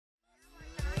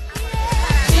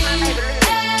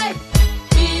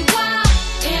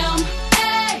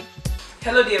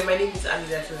Hello there, my name is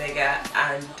Anita Telega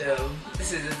and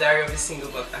this is the diary of a single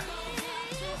mother.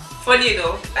 Funny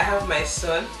enough, I have my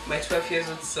son, my 12 years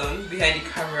old son, behind the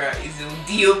camera is the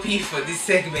DOP for this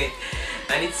segment.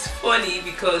 And it's funny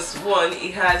because one, he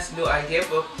has no idea,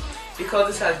 but because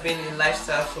this has been a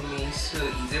lifestyle for me, so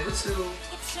he's able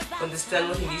to understand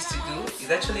what he needs to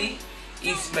do.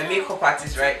 He's my makeup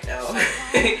artist right now.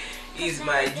 He's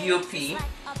my DOP.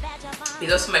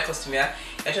 He's also my costumier.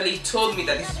 Actually, he told me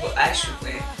that this is what I should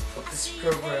wear for this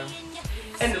program.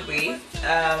 Anyway,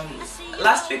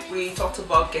 last week we talked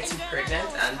about getting pregnant,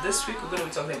 and this week we're going to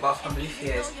be talking about family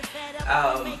fears.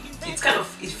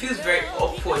 It feels very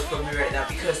awkward for me right now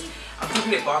because I'm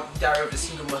talking about the diary of a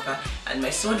single mother, and my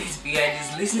son is behind,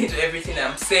 he's listening to everything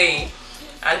I'm saying,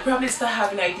 and probably start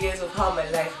having ideas of how my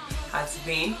life has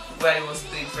been when I was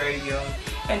still very young.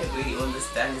 Anyway, he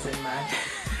understands, he's a man.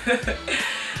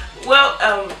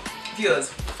 Well, viewers,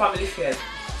 family fears.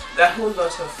 There are a whole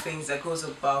lot of things that goes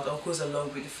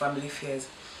along with the family fears.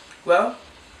 Well,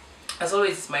 as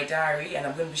always, it's my diary and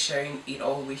I'm going to be sharing it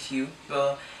all with you.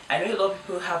 But I know a lot of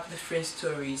people have different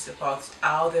stories about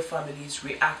how their families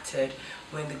reacted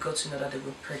when they got to know that they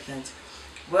were pregnant.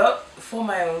 Well, for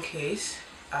my own case,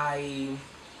 it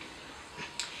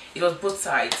was both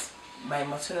sides. My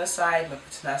maternal side, my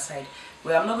paternal side.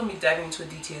 Well, I'm not going to be diving into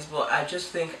details, but I just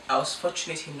think I was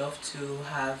fortunate enough to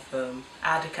have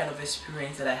had the kind of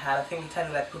experience that I had. I think it kind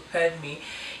of like prepared me,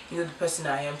 the person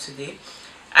I am today.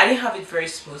 I didn't have it very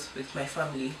smooth with my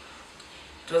family.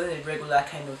 It wasn't a regular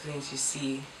kind of things you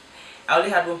see. I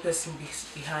only had one person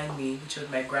behind me, which was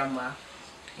my grandma.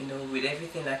 With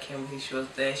everything that came with it, she was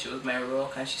there. She was my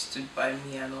rock, and she stood by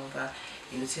me and all that.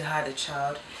 Till I had a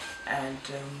child, and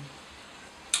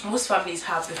most families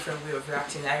have different way of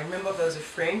reacting. I remember there was a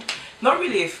friend, not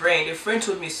really a friend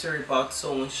told me a story about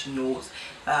someone she knows,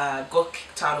 got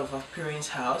kicked out of her parents'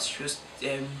 house. She was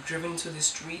driven to the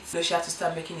streets. She had to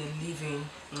start making a living,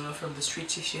 from the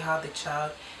streets if she had the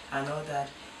child and all that.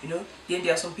 Then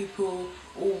there are some people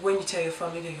who, when you tell your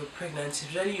family that you're pregnant,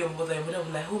 especially your mother will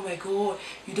be like, oh my god,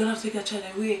 you don't have to take that child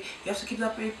away. You have to keep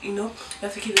that baby, you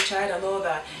have to keep the child and all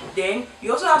that. Then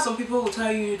you also have some people who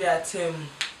tell you that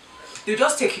they'll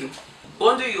just take you,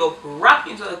 bundle you up, wrap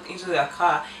into their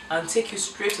car, and take you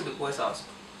straight to the boy's house.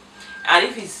 And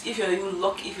if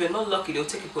you're not lucky, they'll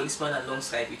take a policeman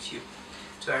alongside with you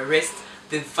to arrest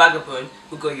the vagabond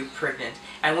who got you pregnant.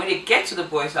 And when they get to the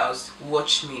boy's house,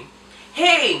 watch me.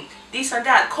 Hey, this and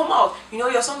that, come out.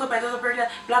 Your son got my daughter pregnant.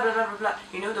 Blah blah blah blah blah.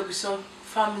 There'll be some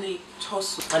family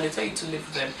tussle, and they tell you to live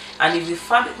with them. And if the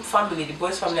family, the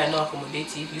boy's family, are not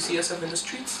accommodative, you see yourself in the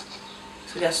streets.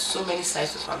 So there are so many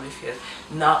sides to family fears.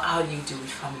 Now, how do you deal with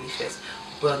family fears?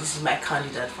 Well, this is my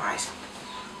candid advice.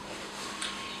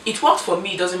 It worked for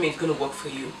me, doesn't mean it's going to work for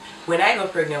you. When I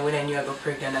got pregnant, when I knew I got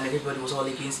pregnant and everybody was all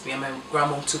against me and my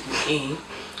grandma took me in,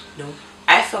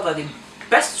 I felt that the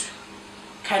best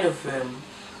kind of,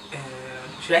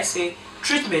 should I say,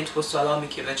 treatment was to allow me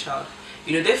to keep the child.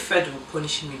 They felt they were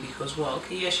punishing me because, well,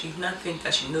 okay, yeah, she did not think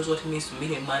that she knows what it means to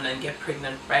meet a man and get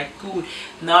pregnant, right? Good.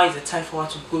 Now is the time for her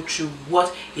to go through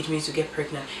what it means to get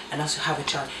pregnant and also have a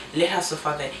child. Let her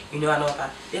suffer there, and all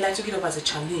that. Then I took it up as a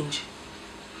challenge.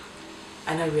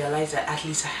 And I realized that at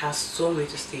least I have somewhere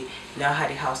to stay. Now I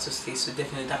had a house to stay, so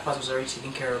definitely that part was already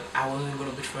taken care of. I wasn't going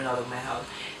to be thrown out of my house.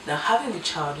 Now having the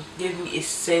child gave me a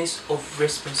sense of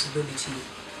responsibility.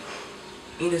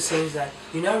 In the sense that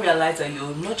you now realize that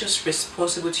you're not just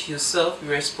responsible to yourself,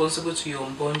 you're responsible to your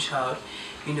unborn child,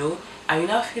 and you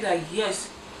now feel that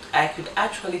yes, I could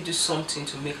actually do something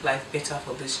to make life better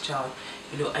for this child,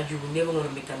 and you will never want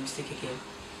to make that mistake again.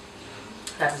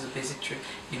 That is the basic truth.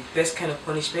 The best kind of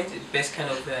punishment, the best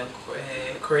kind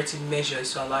of corrective measure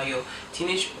is to allow your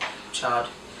teenage child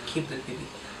keep the baby.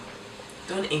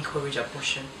 Don't encourage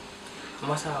abortion, no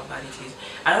matter how bad it is.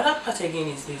 Another part again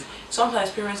is this: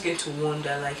 sometimes parents get to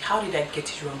wonder, like, how did I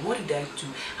get it wrong? What did I do?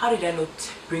 How did I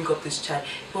not bring up this child?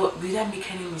 But did I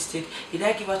make any mistake? Did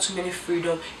I give her too many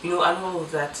freedom? And all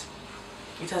of that.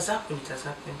 It has happened. It has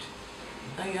happened.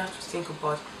 Now you have to think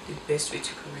about the best way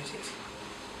to correct it.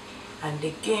 And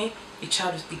again,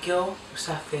 the girl will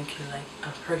start thinking like,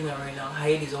 I'm pregnant right now. Her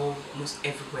head is almost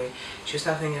everywhere. She'll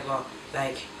start thinking about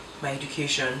like my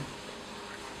education,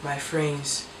 my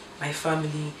friends, my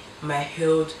family, my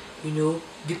health,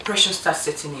 depression starts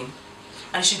setting in.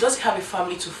 And she doesn't have a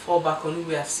family to fall back on who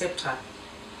will accept her.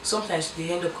 Sometimes they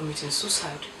end up committing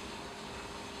suicide.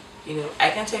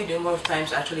 I can't tell you the number of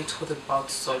times I actually thought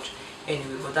about such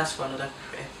anyway, but that's for another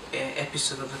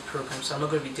episode of the program, so I'm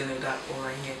not going to be dealing with that all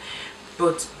right here.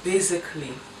 But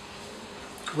basically,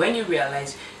 when you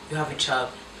realize you have a child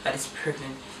that is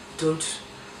pregnant, don't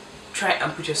try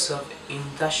and put yourself in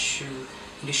that shoe,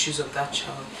 in the shoes of that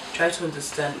child. Try to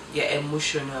understand their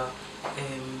emotional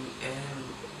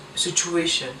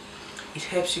situation. It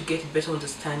helps you get a better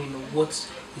understanding of what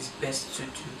is best to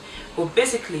do. But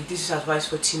basically, this is advice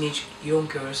for teenage young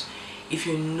girls. If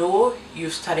you know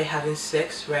you've started having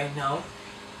sex right now,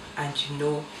 and you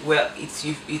know, well,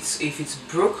 if it's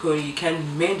broken, you can't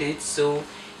mend it, so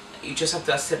you just have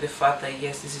to accept the fact that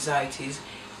yes, this is how it is.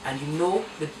 And you know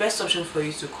the best option for you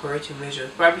is to correct your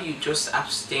measures. Probably you just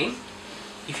abstain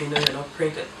if you know you're not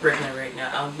pregnant right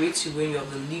now, and wait till when you're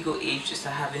of the legal age to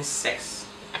start having sex.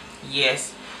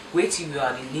 Yes, wait till you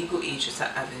are the legal age to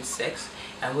start having sex,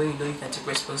 and when you know you can take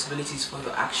responsibilities for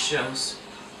your actions.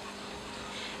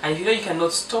 And if you know you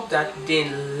cannot stop that,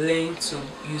 then learn to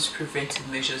use preventive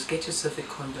measures. Get yourself a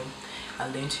condom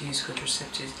and learn to use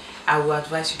contraceptives. I will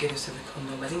advise you get yourself a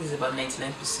condom. I think it's about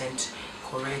 99%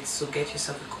 correct. So get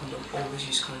yourself a condom. Always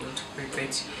use condom to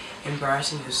prevent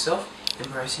embarrassing yourself,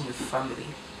 embarrassing your family.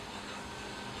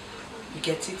 You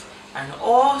get it? And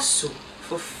also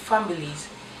for families,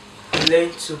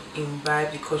 learn to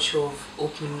imbibe the culture of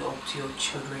opening up to your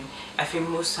children. I think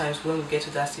most times when we get to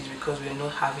that stage, because we're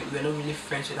not really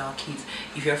friends with our kids.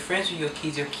 If you're friends with your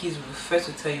kids will be first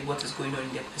to tell you what is going on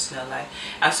in their personal life.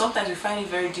 And sometimes we find it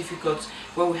very difficult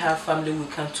when we have family we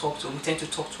can't talk to. We tend to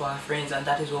talk to our friends, and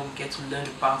that is what we get to learn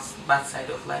the bad side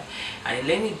of life. And in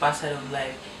learning the bad side of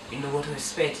life, you know what to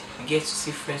expect. You get to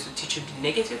see friends who teach you the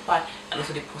negative part and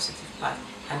also the positive part,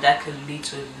 and that can lead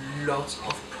to a lot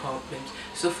of problems.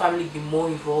 So family, be more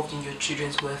involved in your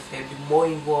children's welfare, be more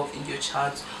involved in your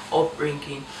child's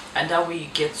upbringing, and that way you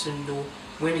get to know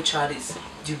when a child is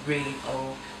derailing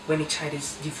or when a child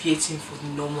is deviating from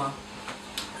the normal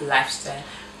lifestyle.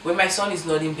 When my son is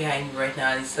nodding behind me right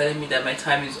now and he's telling me that my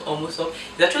time is almost up,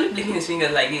 he's actually blinking his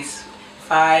fingers like this: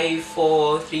 5,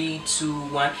 4, 3, 2,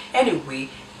 1. Anyway,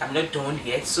 I'm not done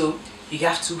yet, so you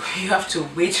have to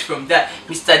wait from that.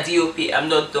 Mr. DOP, I'm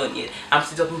not done yet. I'm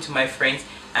still talking to my friends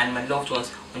and my loved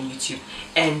ones on YouTube.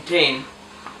 And then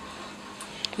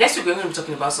next week we're going to be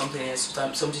talking about something else,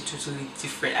 something totally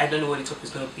different. I don't know what the topic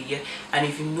is going to be yet. And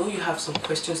if you know you have some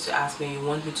questions to ask me and you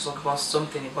want me to talk about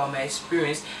something about my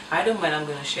experience, I don't mind, I'm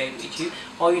going to share it with you.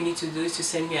 All you need to do is to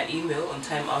send me an email on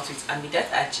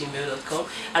timeoutwithamidat@gmail.com,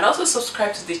 and also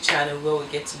subscribe to the channel where we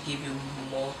get to give you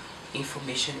more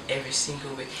information every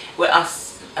single week. Well,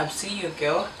 I'm seeing your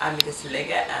girl,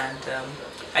 Amidat, and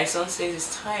my son says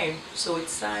it's time, so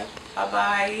it's time. Bye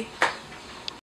bye.